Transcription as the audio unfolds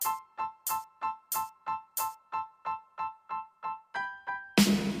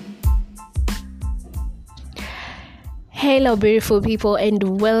Hello, beautiful people,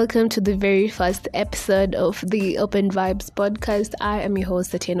 and welcome to the very first episode of the Open Vibes podcast. I am your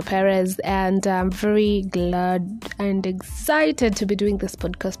host, Atieno Perez, and I'm very glad and excited to be doing this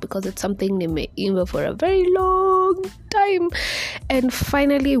podcast because it's something nimeimba for a very long time, and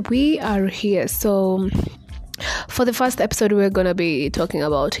finally we are here. So for the first episode, we're going to be talking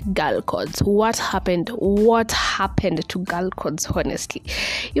about girl codes. What happened to girl codes, honestly?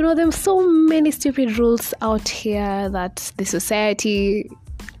 There's so many stupid rules out here that the society,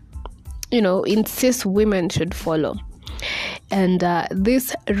 insists women should follow. And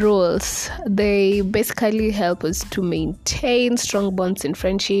these rules, they basically help us to maintain strong bonds in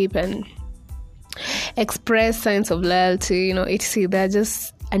friendship and express signs of loyalty, etc. They're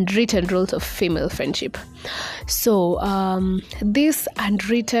just unwritten rules of female friendship. So these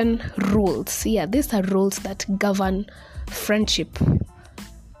unwritten rules, these are rules that govern friendship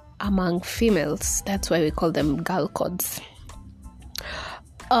among females. That's why we call them girl codes.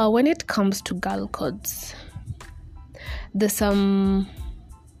 When it comes to girl codes, there's some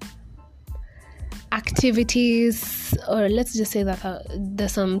activities, or let's just say that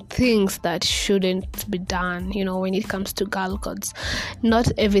there's some things that shouldn't be done, when it comes to girl codes. Not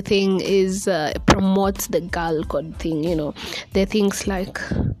everything is promotes the girl code thing. There are things like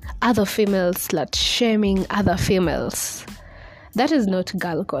other females slut shaming other females. That is not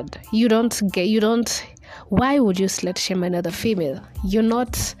girl code. Why would you slut shame another female? You're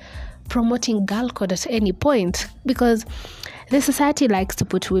not promoting girl code at any point, because the society likes to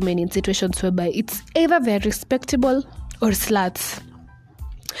put women in situations whereby it's either they're respectable or sluts.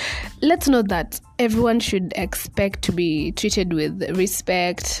 Let's note that everyone should expect to be treated with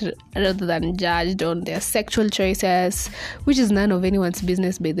respect rather than judged on their sexual choices, which is none of anyone's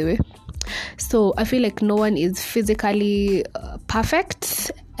business, by the way. So I feel like no one is physically perfect,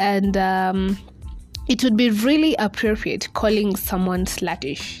 and it would be really appropriate calling someone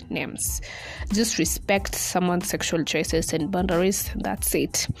sluttish names. Just respect someone's sexual choices and boundaries. That's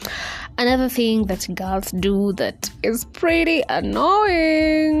it. Another thing that girls do that is pretty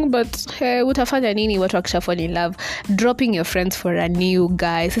annoying, but utafanya nini watu wakisha fall in love? Dropping your friends for a new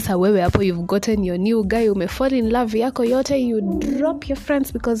guy. Sasa wewe hapo, you've gotten your new guy, umefall in love yako yote, you drop your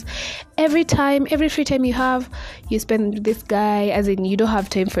friends because every free time you have, you spend with this guy, as in you don't have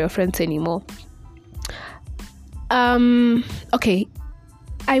time for your friends anymore. Okay,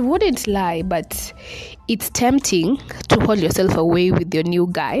 I wouldn't lie, but it's tempting to hold yourself away with your new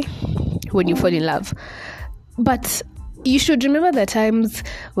guy when you fall in love. But you should remember the times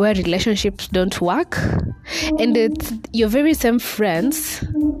where relationships don't work, and it's your very same friends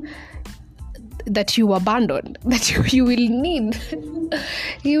that you abandoned, that you will need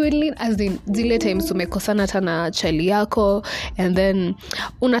as in zile times umekosana tana chali yako, and then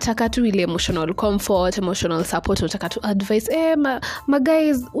unataka tu ile emotional comfort, emotional support, unataka tu advice, my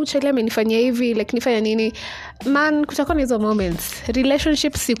guys, uchali amenifanyia hivi, like nifanya nini man. Kutakuwa na hizo moments.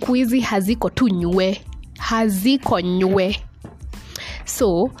 Relationships siku hizi haziko nywe.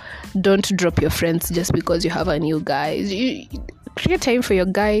 So don't drop your friends just because you have a new guy. Create time for your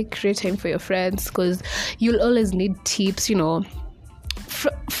guy, create time for your friends, because you'll always need tips.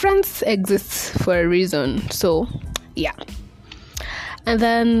 Friends exist for a reason. So and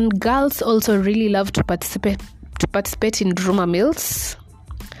then girls also really love to participate in rumor mills.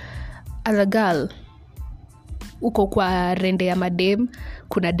 As a girl, uko kwa rende ya madem,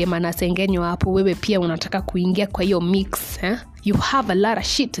 kuna dem anasengenywa hapo, wewe pia unataka kuingia kwa hiyo mix, You have a lot of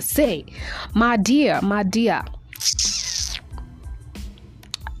shit to say, my dear.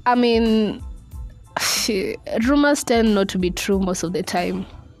 I mean, rumors tend not to be true most of the time.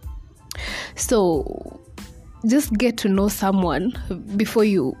 So just get to know someone before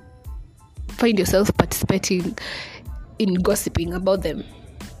you find yourself participating in gossiping about them.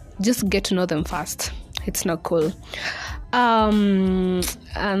 Just get to know them first. It's not cool. And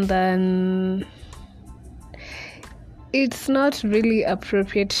then it's not really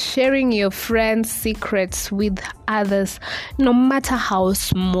appropriate sharing your friends' secrets with others, no matter how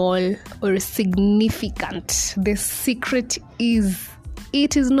small or significant the secret is.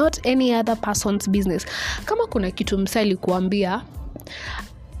 It is not any other person's business. Kama kuna kitu msali kuambia,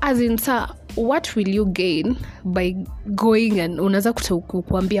 as in, what will you gain by going and unaanza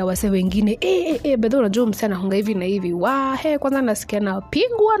kuambia wase wengine bedho unajua msana honga hivi na hivi, kwanza nasikia na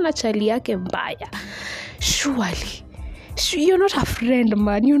pingwa na chali yake mbaya. Surely you're not a friend,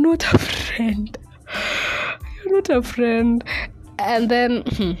 man. You're not a friend. And then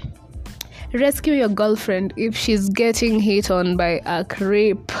rescue your girlfriend if she's getting hit on by a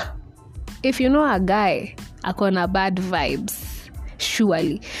creep. If you know a guy akona bad vibes,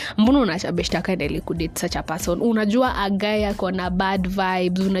 surely mbona unaacha beshte yako endelee kudate such a person? Unajua a guy ako na bad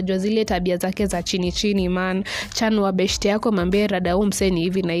vibes, unajua zile tabia zake za chini chini man. Chanwa beshte yako mwambie rada umseni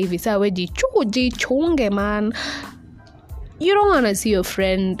hivi na hivi. Sasa wewe jichunge man. You don't want to see your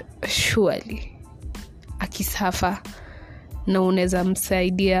friend surely akisafa na unaweza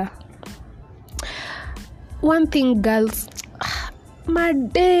msaidia. One thing girls,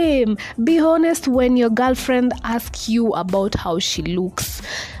 madam, be honest when your girlfriend asks you about how she looks.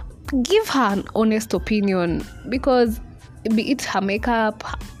 Give her an honest opinion, because be it her makeup,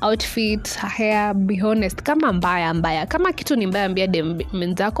 outfit, her hair, be honest. Kama mbaya kama kitu ni mbaya ambia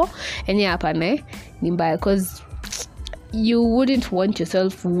menzako enye hapa ni mbaya, because you wouldn't want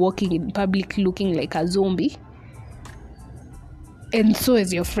yourself walking in public looking like a zombie, and so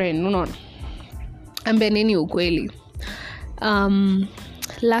is your friend. No. Ambe nini ukweli.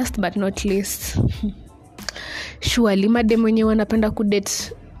 Last but not least, surely madem wenye wanapenda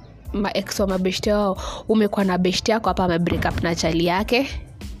kudate ma ex wa mabeshte wao. Umekuwa na beshte yako hapa ame break up na chali yake,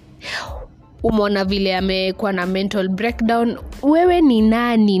 umeona vile amekuwa na mental breakdown. Wewe ni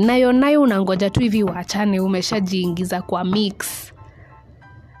nani? Nayo unangoja tu hivi waachane, umeshajiingiza kwa mix.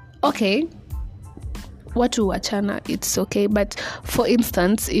 Okay, watu wachana, it's okay, but for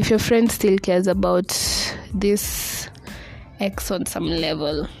instance, if your friend still cares about this ex on some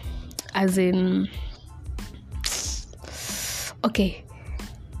level, as in, okay,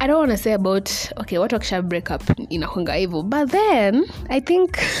 I don't want to say about, okay, watu wakisha break up inakuanga hivyo, but then I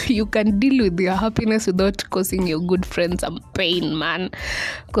think you can deal with your happiness without causing your good friends some pain, man.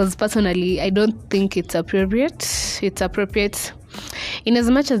 Because personally, I don't think it's appropriate. In as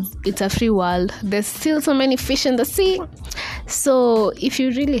much as it's a free world, there's still so many fish in the sea. So if you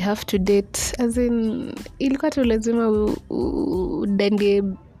really have to date, as in, ilikuwa tu lazima udende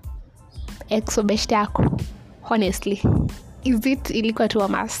ex wa beshte yako, honestly, is it ilikuwa tu a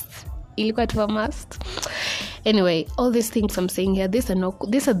must? Anyway, all these things I'm saying here, these are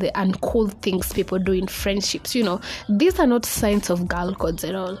the uncool things people do in friendships. You know, these are not signs of girl codes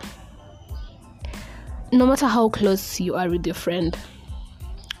at all. No matter how close you are with your friend,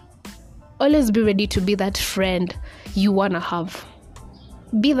 always be ready to be that friend you want to have.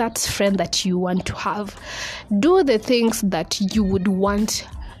 Be that friend that you want to have. Do the things that you would want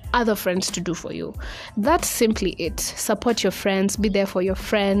other friends to do for you. That's simply it. Support your friends. Be there for your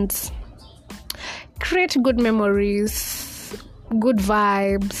friends. Create good memories, good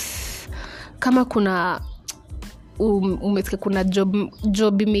vibes. Kama kuna umesikia kuna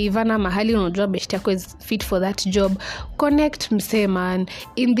job imeivana mahali, unajua beshte yako is fit for that job, connect mse man.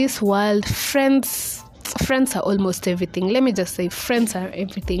 In this world, friends are almost everything. Let me just say, friends are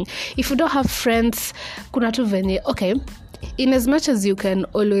everything. If you don't have friends, kuna tu venye, okay, in as much as you can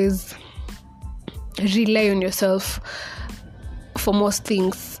always rely on yourself for most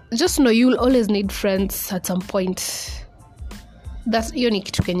things, just know you'll always need friends at some point. That's yoni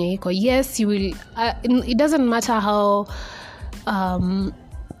kitu kenye iko. Yes, you will. It doesn't matter how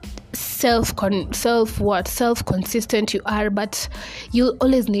self-consistent you are, but you'll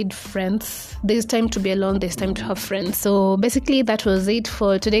always need friends. There's time to be alone, there's time to have friends. So basically that was it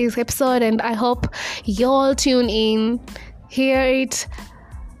for today's episode, and I hope y'all tune in, hear it,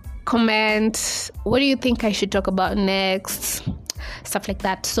 comment, what do you think I should talk about next, stuff like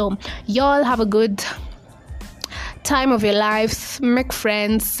that. So y'all have a good time of your lives, make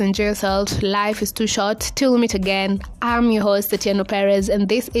friends, enjoy yourself. Life is too short. Till we meet again, I'm your host, Tatiana Perez, and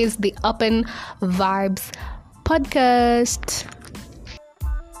this is the Open Vibes podcast.